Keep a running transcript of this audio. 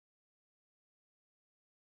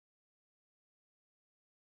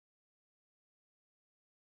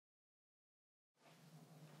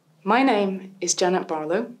My name is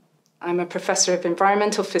j.f.barlow. I'm a professor of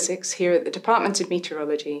environmental physics here at the Department of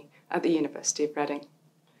Meteorology at the University of Reading.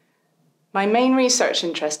 My main research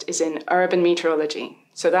interest is in urban meteorology,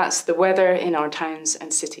 so that's the weather in our towns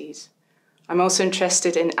and cities. I'm also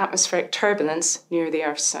interested in atmospheric turbulence near the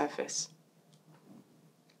Earth's surface.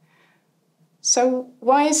 So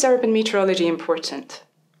why is urban meteorology important?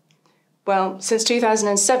 Well, since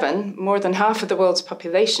 2007, more than half of the world's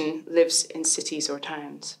population lives in cities or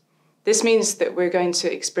towns. This means that we're going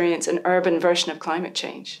to experience an urban version of climate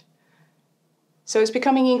change. So it's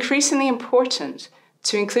becoming increasingly important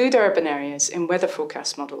to include urban areas in weather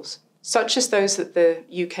forecast models, such as those that the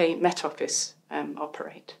UK Met Office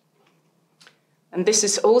operate. And this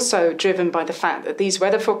is also driven by the fact that these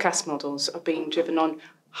weather forecast models are being driven on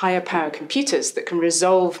higher power computers that can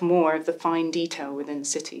resolve more of the fine detail within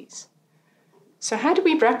cities. So how do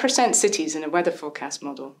we represent cities in a weather forecast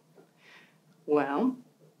model? Well,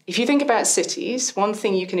 if you think about cities, one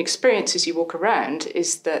thing you can experience as you walk around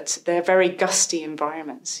is that they're very gusty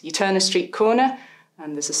environments. You turn a street corner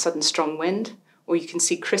and there's a sudden strong wind, or you can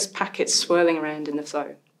see crisp packets swirling around in the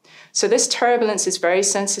flow. So this turbulence is very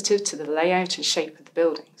sensitive to the layout and shape of the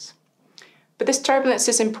buildings. But this turbulence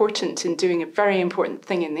is important in doing a very important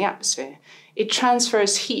thing in the atmosphere. It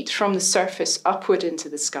transfers heat from the surface upward into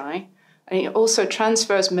the sky, and it also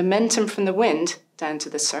transfers momentum from the wind down to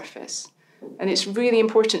the surface. And it's really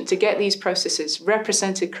important to get these processes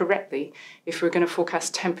represented correctly if we're going to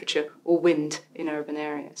forecast temperature or wind in urban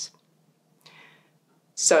areas.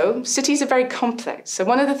 So cities are very complex. So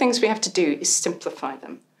one of the things we have to do is simplify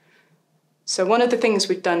them. So one of the things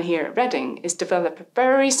we've done here at Reading is develop a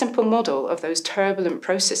very simple model of those turbulent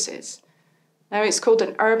processes. Now it's called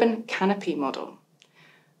an urban canopy model.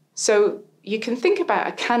 So you can think about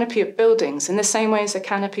a canopy of buildings in the same way as a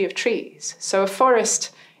canopy of trees. So a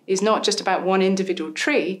forest is not just about one individual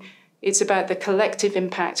tree, it's about the collective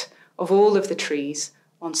impact of all of the trees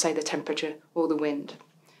on, say, the temperature or the wind.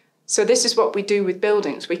 So this is what we do with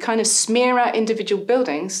buildings. We kind of smear out individual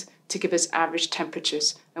buildings to give us average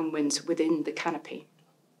temperatures and winds within the canopy.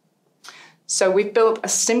 So we've built a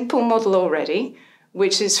simple model already,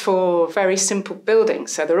 which is for very simple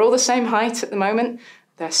buildings. So they're all the same height at the moment,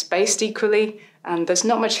 they're spaced equally, and there's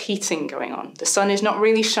not much heating going on. The sun is not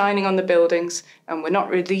really shining on the buildings, and we're not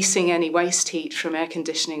releasing any waste heat from air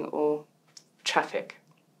conditioning or traffic.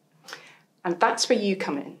 And that's where you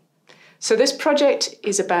come in. So this project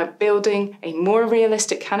is about building a more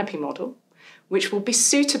realistic canopy model, which will be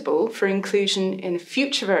suitable for inclusion in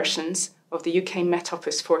future versions of the UK Met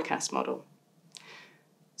Office forecast model.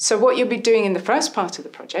 So what you'll be doing in the first part of the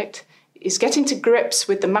project is getting to grips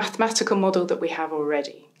with the mathematical model that we have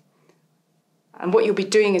already. And what you'll be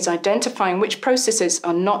doing is identifying which processes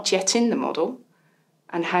are not yet in the model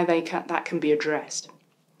and how that can be addressed.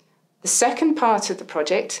 The second part of the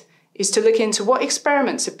project is to look into what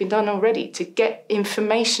experiments have been done already to get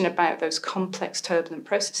information about those complex turbulent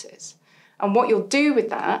processes. And what you'll do with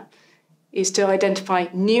that is to identify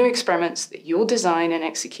new experiments that you'll design and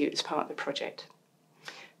execute as part of the project.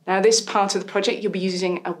 Now, this part of the project, you'll be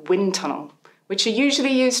using a wind tunnel, which are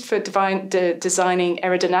usually used for designing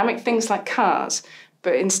aerodynamic things like cars,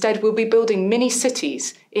 but instead we'll be building mini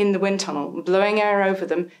cities in the wind tunnel, blowing air over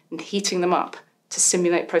them and heating them up to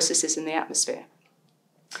simulate processes in the atmosphere.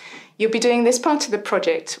 You'll be doing this part of the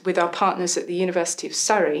project with our partners at the University of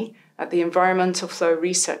Surrey at the Environmental Flow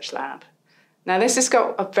Research Lab. Now, this has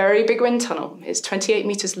got a very big wind tunnel. It's 28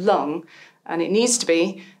 metres long, and it needs to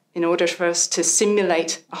be in order for us to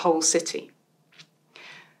simulate a whole city.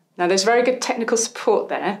 Now, there's very good technical support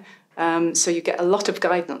there, so you get a lot of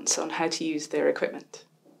guidance on how to use their equipment.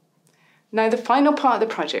 Now, the final part of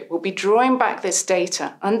the project will be drawing back this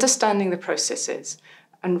data, understanding the processes,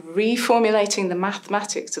 and reformulating the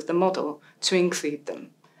mathematics of the model to include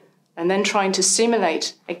them, and then trying to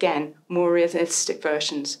simulate, again, more realistic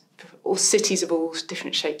versions or cities of all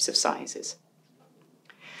different shapes of sizes.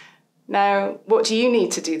 Now, what do you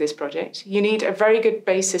need to do this project? You need a very good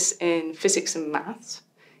basis in physics and maths.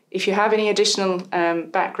 If you have any additional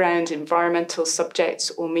background in environmental subjects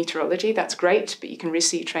or meteorology, that's great, but you can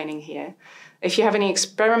receive training here. If you have any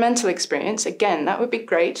experimental experience, again, that would be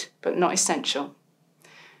great, but not essential.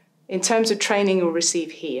 In terms of training you'll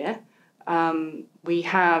receive here, we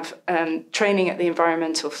have training at the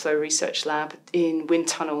Environmental Flow Research Lab in wind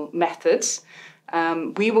tunnel methods.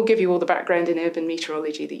 We will give you all the background in urban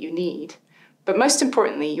meteorology that you need. But most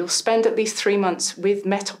importantly, you'll spend at least 3 months with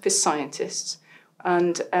Met Office scientists.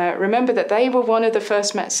 And remember that they were one of the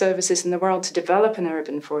first Met services in the world to develop an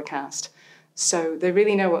urban forecast. So they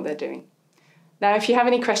really know what they're doing. Now, if you have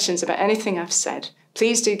any questions about anything I've said,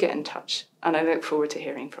 please do get in touch. and I look forward to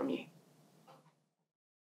hearing from you.